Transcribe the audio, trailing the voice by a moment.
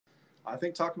I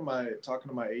think talking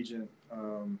to my agent,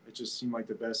 it just seemed like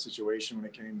the best situation when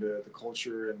it came to the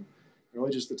culture and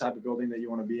really just the type of building that you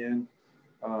want to be in.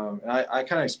 And I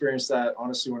kind of experienced that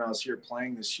honestly when I was here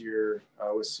playing this year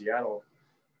with Seattle.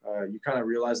 You kind of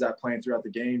realize that playing throughout the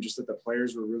game, just that the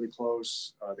players were really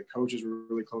close, the coaches were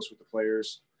really close with the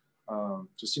players.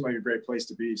 Just seemed like a great place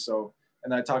to be. So,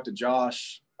 and I talked to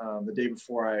Josh the day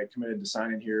before I committed to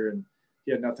signing here, and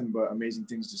he had nothing but amazing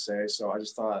things to say. So I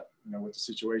just thought, with the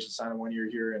situation, signing 1 year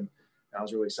here, and I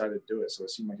was really excited to do it. So it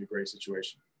seemed like a great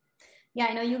situation. Yeah,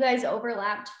 I know you guys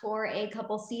overlapped for a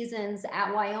couple seasons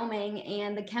at Wyoming,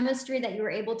 and the chemistry that you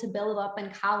were able to build up in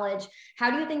college,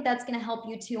 how do you think that's going to help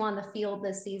you two on the field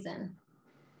this season?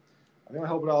 I think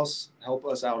it'll help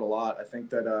us out a lot. I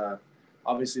think that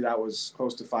obviously that was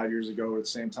close to 5 years ago. At the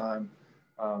same time,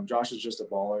 Josh is just a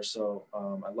baller, so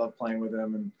I love playing with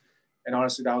him, and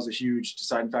honestly, that was a huge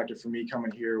deciding factor for me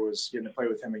coming here, was getting to play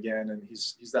with him again. And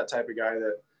he's that type of guy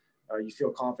that you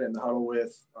feel confident in the huddle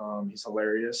with. He's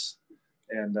hilarious.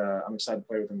 And I'm excited to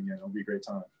play with him again. It'll be a great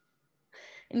time.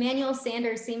 Emmanuel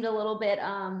Sanders seemed a little bit,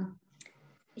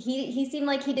 he seemed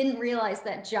like he didn't realize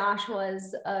that Josh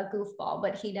was a goofball,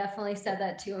 but he definitely said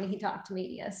that too when he talked to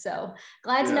media. So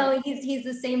glad to know he's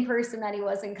the same person that he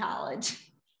was in college.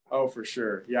 Oh, for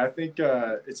sure. Yeah, I think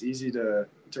it's easy to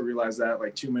realize that,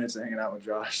 like 2 minutes of hanging out with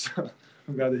Josh. So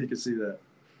I'm glad that he could see that.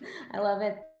 I love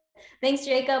it. Thanks,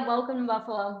 Jacob. Welcome to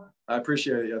Buffalo. I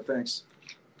appreciate it. Yeah, thanks.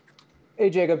 Hey,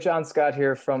 Jacob, John Scott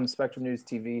here from Spectrum News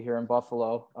TV here in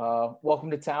Buffalo. Welcome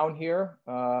to town here.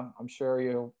 I'm sure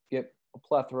you'll get a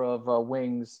plethora of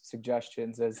wings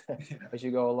suggestions as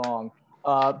you go along.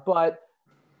 But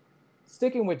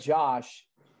sticking with Josh,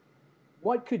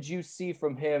 what could you see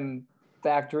from him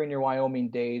back during your Wyoming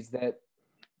days that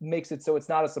makes it so it's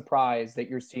not a surprise that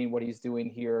you're seeing what he's doing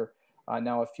here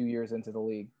now a few years into the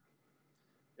league?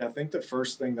 I think the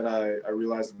first thing that I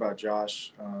realized about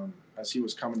Josh as he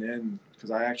was coming in,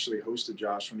 because I actually hosted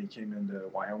Josh when he came into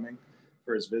Wyoming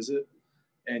for his visit,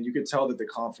 and you could tell that the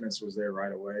confidence was there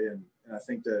right away. And I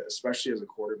think that especially as a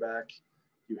quarterback,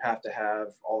 you have to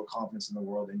have all the confidence in the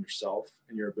world in yourself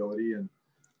and your ability. And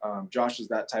Josh is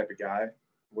that type of guy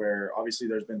where obviously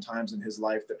there's been times in his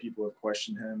life that people have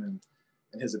questioned him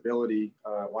and his ability.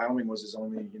 Wyoming was his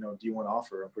only, D1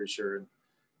 offer, I'm pretty sure.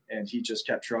 And he just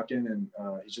kept trucking, and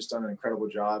he's just done an incredible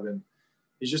job. And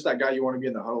he's just that guy you want to be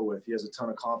in the huddle with. He has a ton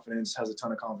of confidence,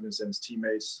 in his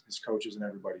teammates, his coaches, and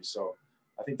everybody. So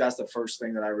I think that's the first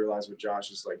thing that I realized with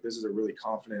Josh is like, this is a really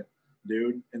confident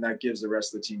dude, and that gives the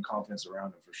rest of the team confidence around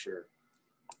him for sure.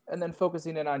 And then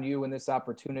focusing in on you and this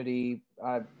opportunity,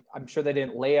 I'm sure they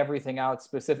didn't lay everything out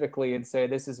specifically and say,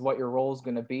 this is what your role is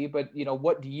going to be. But,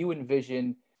 what do you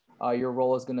envision your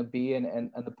role is going to be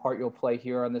and the part you'll play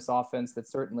here on this offense that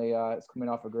certainly is coming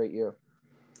off a great year?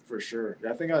 For sure.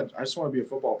 Yeah, I think I just want to be a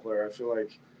football player. I feel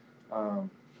like,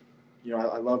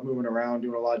 I love moving around,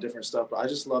 doing a lot of different stuff, but I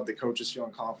just love the coaches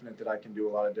feeling confident that I can do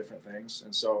a lot of different things.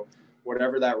 And so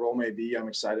whatever that role may be, I'm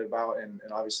excited about. And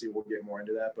obviously we'll get more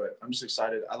into that, but I'm just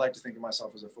excited. I like to think of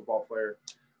myself as a football player.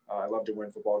 I love to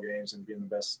win football games and be in the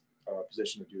best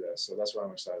position to do that. So that's what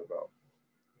I'm excited about.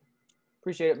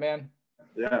 Appreciate it, man.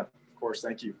 Yeah, of course.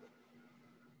 Thank you.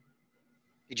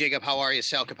 Hey, Jacob, how are you?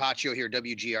 Sal Capaccio here,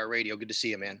 WGR Radio. Good to see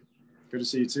you, man. Good to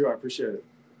see you too. I appreciate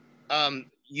it.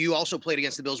 You also played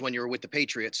against the Bills when you were with the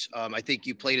Patriots. I think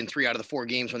you played in 3 out of the 4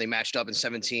 games when they matched up in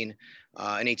 17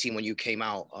 and 18 when you came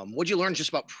out. What'd you learn just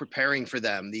about preparing for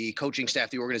them, the coaching staff,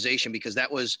 the organization? Because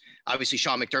that was obviously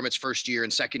Sean McDermott's first year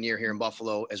and second year here in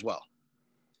Buffalo as well.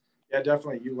 Yeah,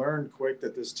 definitely. You learn quick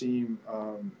that this team,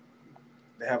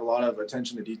 they have a lot of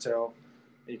attention to detail.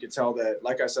 And you can tell that,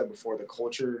 like I said before, the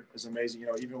culture is amazing.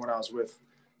 Even when I was with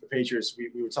the Patriots, we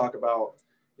would talk about,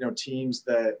 teams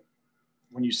that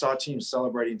when you saw teams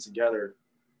celebrating together,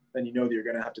 then you know that you're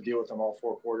going to have to deal with them all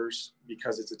 4 quarters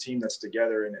because it's a team that's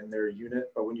together and they're a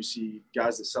unit. But when you see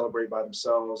guys that celebrate by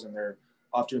themselves and they're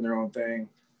off doing their own thing,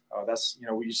 that's,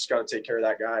 we just got to take care of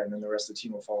that guy and then the rest of the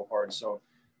team will fall apart. And so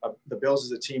the Bills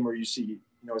is a team where you see,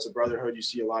 as a brotherhood, you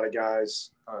see a lot of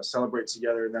guys celebrate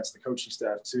together, and that's the coaching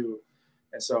staff too.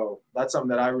 And so that's something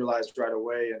that I realized right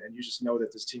away. And you just know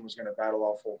that this team was going to battle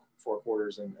all 4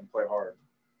 quarters and play hard.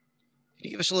 Can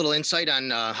you give us a little insight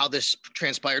on how this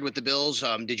transpired with the Bills?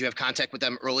 Did you have contact with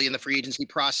them early in the free agency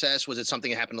process? Was it something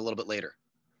that happened a little bit later?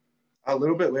 A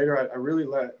little bit later. I really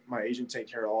let my agent take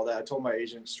care of all that. I told my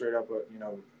agent straight up,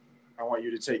 I want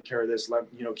you to take care of this.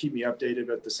 Keep me updated.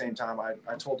 But at the same time,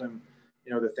 I told him,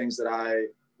 the things that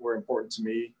were important to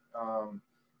me.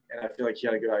 And I feel like he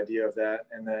had a good idea of that.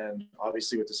 And then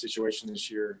obviously with the situation this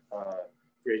year,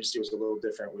 free agency was a little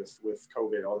different with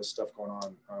COVID, all this stuff going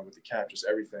on with the cap, just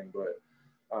everything. But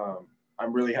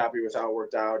I'm really happy with how it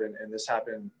worked out. And this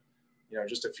happened,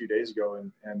 just a few days ago.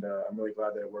 And I'm really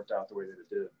glad that it worked out the way that it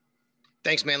did.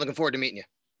 Thanks, man. Looking forward to meeting you.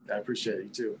 I appreciate it. You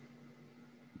too.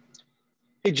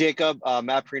 Hey, Jacob,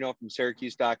 Matt Perino from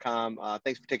Syracuse.com.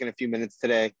 Thanks for taking a few minutes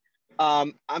today.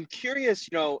 I'm curious,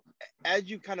 as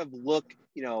you kind of look,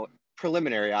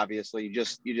 preliminary, obviously, you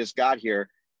just got here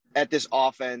at this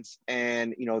offense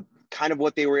and, kind of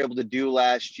what they were able to do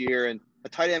last year. And a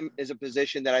tight end is a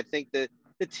position that I think that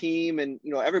the team and,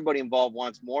 everybody involved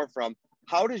wants more from.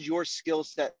 How does your skill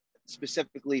set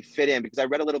specifically fit in? Because I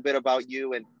read a little bit about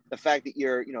you and the fact that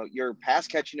your pass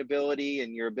catching ability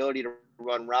and your ability to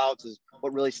run routes is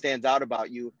what really stands out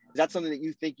about you. Is that something that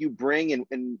you think you bring,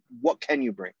 and what can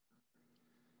you bring?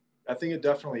 I think it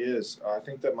definitely is. I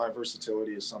think that my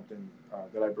versatility is something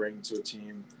that I bring to a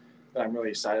team that I'm really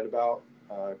excited about.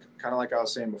 Kind of like I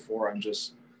was saying before,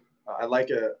 I like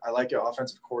an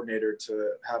offensive coordinator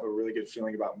to have a really good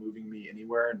feeling about moving me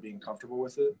anywhere and being comfortable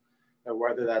with it,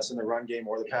 whether that's in the run game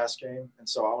or the pass game. And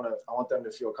so I want them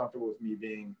to feel comfortable with me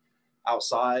being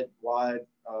outside, wide,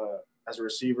 as a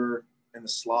receiver, in the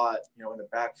slot, in the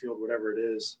backfield, whatever it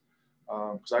is,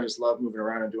 because I just love moving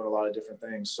around and doing a lot of different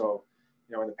things. So,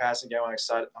 in the passing game, I'm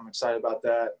excited about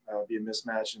that. Be a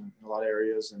mismatch in a lot of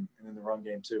areas, and in the run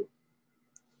game too.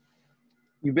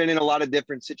 You've been in a lot of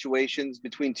different situations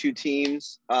between two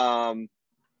teams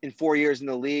in 4 years in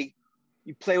the league.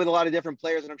 You play with a lot of different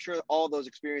players, and I'm sure all those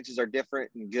experiences are different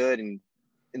and good and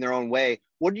in their own way.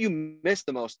 What do you miss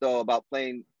the most, though, about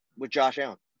playing with Josh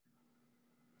Allen?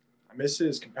 I miss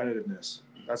his competitiveness.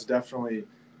 That's definitely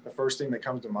the first thing that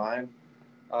comes to mind.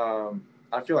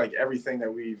 I feel like everything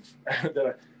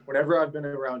that whenever I've been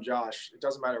around Josh, it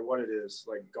doesn't matter what it is,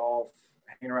 like golf,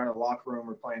 hanging around in the locker room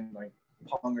or playing like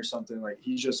pong or something, like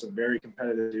he's just a very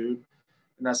competitive dude.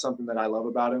 And that's something that I love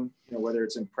about him, whether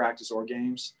it's in practice or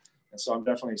games. And so I'm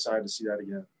definitely excited to see that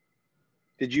again.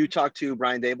 Did you talk to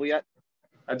Brian Daboll yet?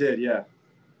 I did, yeah.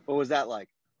 What was that like?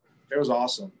 It was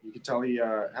awesome. You could tell he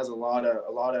has a lot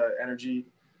of energy.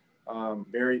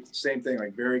 Same thing,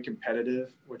 like very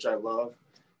competitive, which I love.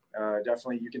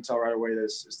 Definitely, you can tell right away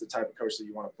this is the type of coach that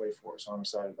you want to play for. So I'm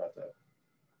excited about that.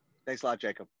 Thanks a lot,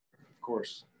 Jacob. Of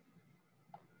course.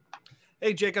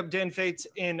 Hey, Jacob, Dan Fates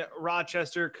in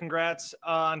Rochester. Congrats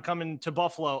on coming to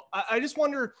Buffalo. I just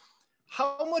wonder,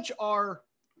 how much are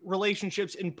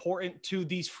relationships important to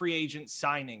these free agent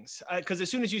signings? Because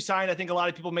as soon as you sign, I think a lot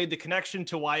of people made the connection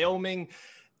to Wyoming.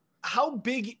 How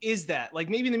big is that? Like,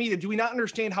 maybe in the media, do we not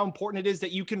understand how important it is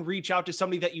that you can reach out to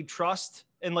somebody that you trust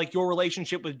and like your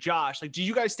relationship with Josh? Like, did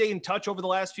you guys stay in touch over the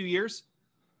last few years?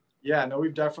 Yeah, no,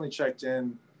 we've definitely checked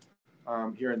in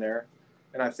here and there.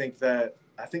 And I think the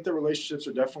relationships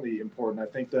are definitely important.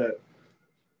 I think that,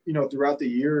 throughout the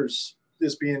years,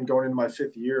 this being going into my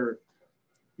 5th year,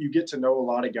 you get to know a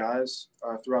lot of guys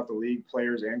throughout the league,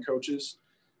 players and coaches.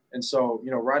 And so,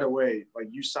 right away, like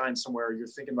you sign somewhere, you're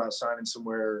thinking about signing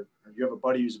somewhere, or you have a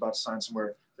buddy who's about to sign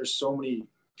somewhere. There's so many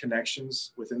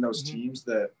connections within those teams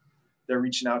that they're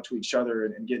reaching out to each other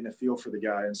and getting a feel for the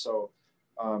guy. And so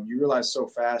you realize so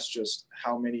fast just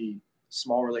how many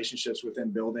small relationships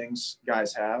within buildings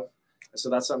guys have. And so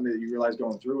that's something that you realize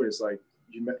going through it is like,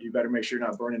 you better make sure you're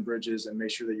not burning bridges and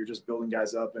make sure that you're just building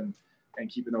guys up and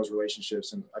keeping those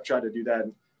relationships. And I've tried to do that.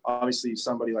 And obviously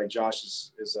somebody like Josh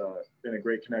has been a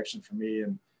great connection for me,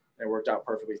 and it worked out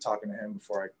perfectly talking to him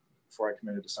before I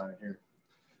committed to signing here.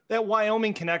 That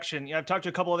Wyoming connection, I've talked to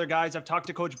a couple other guys. I've talked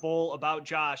to Coach Bowl about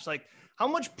Josh. Like, how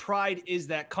much pride is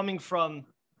that coming from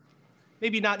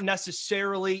maybe not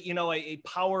necessarily, a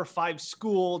Power 5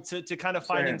 school to kind of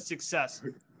finding success?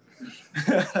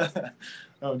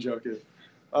 I'm joking.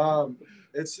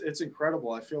 It's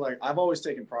incredible. I feel like I've always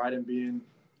taken pride in being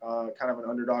kind of an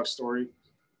underdog story.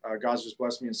 God's just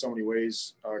blessed me in so many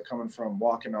ways, coming from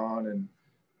walking on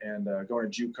and going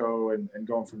to JUCO and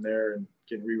going from there and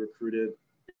getting re-recruited,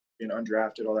 being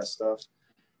undrafted, all that stuff.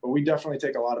 But we definitely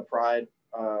take a lot of pride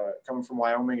coming from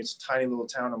Wyoming. It's a tiny little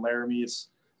town in Laramie. It's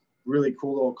really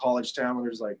cool little college town where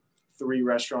there's like 3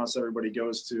 restaurants everybody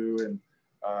goes to, and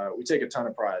we take a ton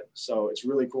of pride. So it's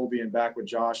really cool being back with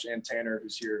Josh and Tanner,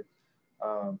 who's here.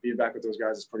 Being back with those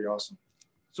guys is pretty awesome.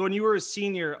 So when you were a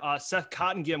senior, Seth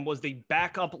Cottengim was the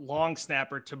backup long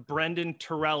snapper to Brendan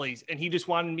Torelli's, and he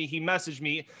messaged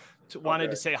me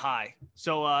wanted to say hi.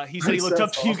 So he said he looked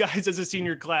up to you guys as a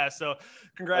senior class. So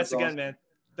congrats again, awesome, man.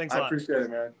 Thanks a lot. I appreciate it,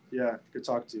 man. Yeah, good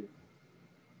talking to you.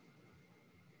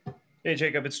 Hey,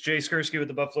 Jacob, it's Jay Skursky with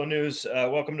the Buffalo News.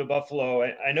 Welcome to Buffalo.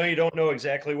 I know you don't know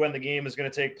exactly when the game is going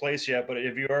to take place yet, but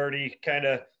have you already kind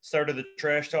of started the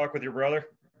trash talk with your brother?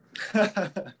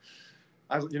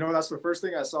 That's the first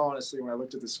thing I saw, honestly, when I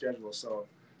looked at the schedule. So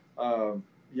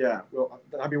Yeah. Well,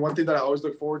 I mean, one thing that I always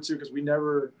look forward to, because we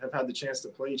never have had the chance to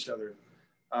play each other,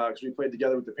 because we played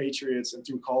together with the Patriots, and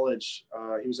through college,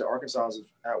 he was at Arkansas, I was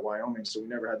at Wyoming, so we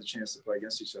never had the chance to play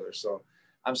against each other. So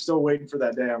I'm still waiting for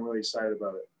that day. I'm really excited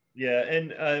about it. Yeah,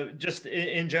 and just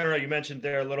in general, you mentioned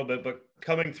there a little bit, but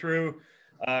coming through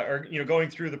or going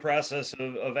through the process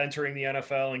of entering the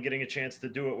NFL and getting a chance to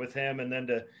do it with him, and then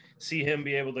to see him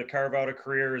be able to carve out a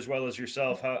career as well as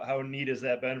yourself, how neat has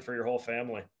that been for your whole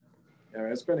family? Yeah,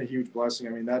 it's been a huge blessing. I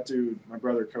mean, that dude, my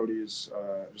brother Cody, is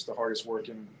just the hardest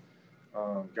working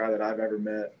guy that I've ever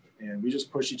met, and we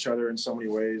just push each other in so many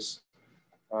ways.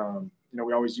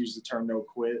 We always use the term "no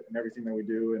quit" in everything that we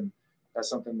do, and that's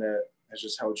something that has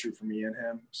just held true for me and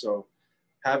him. So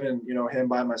having him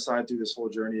by my side through this whole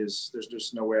journey there's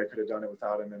just no way I could have done it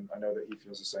without him, and I know that he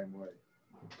feels the same way.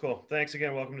 Cool. Thanks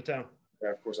again. Welcome to town.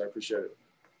 Yeah, of course, I appreciate it.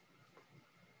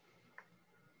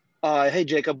 Hey,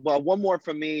 Jacob. One more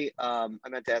from me. I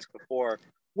meant to ask before.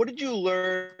 What did you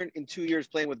learn in 2 years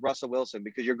playing with Russell Wilson?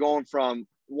 Because you're going from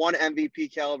one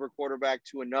MVP caliber quarterback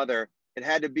to another. It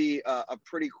had to be a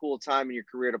pretty cool time in your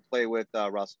career to play with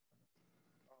Russell.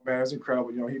 Man, it was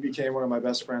incredible. He became one of my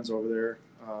best friends over there.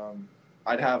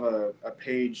 I'd have a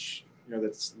page,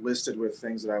 that's listed with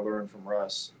things that I learned from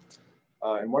Russ.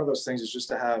 And one of those things is just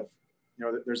to have,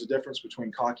 there's a difference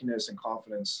between cockiness and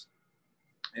confidence.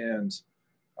 And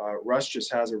Russ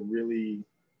just has a really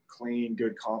clean,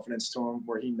 good confidence to him,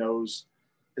 where he knows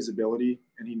his ability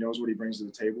and he knows what he brings to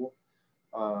the table,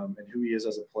 and who he is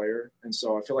as a player. And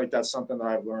so I feel like that's something that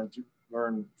I've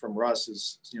learned from Russ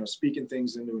is, speaking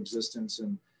things into existence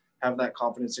and having that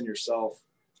confidence in yourself,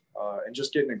 and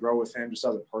just getting to grow with him just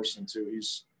as a person too.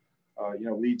 He's,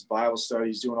 leads Bible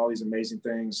studies, doing all these amazing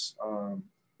things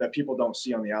that people don't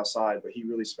see on the outside, but he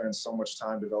really spends so much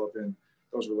time developing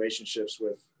those relationships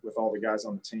with all the guys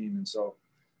on the team. And so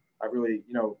I really,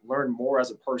 learned more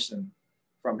as a person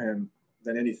from him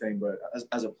than anything, but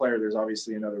as a player, there's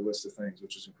obviously another list of things,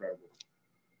 which is incredible.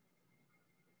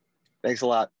 Thanks a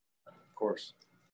lot. Of course.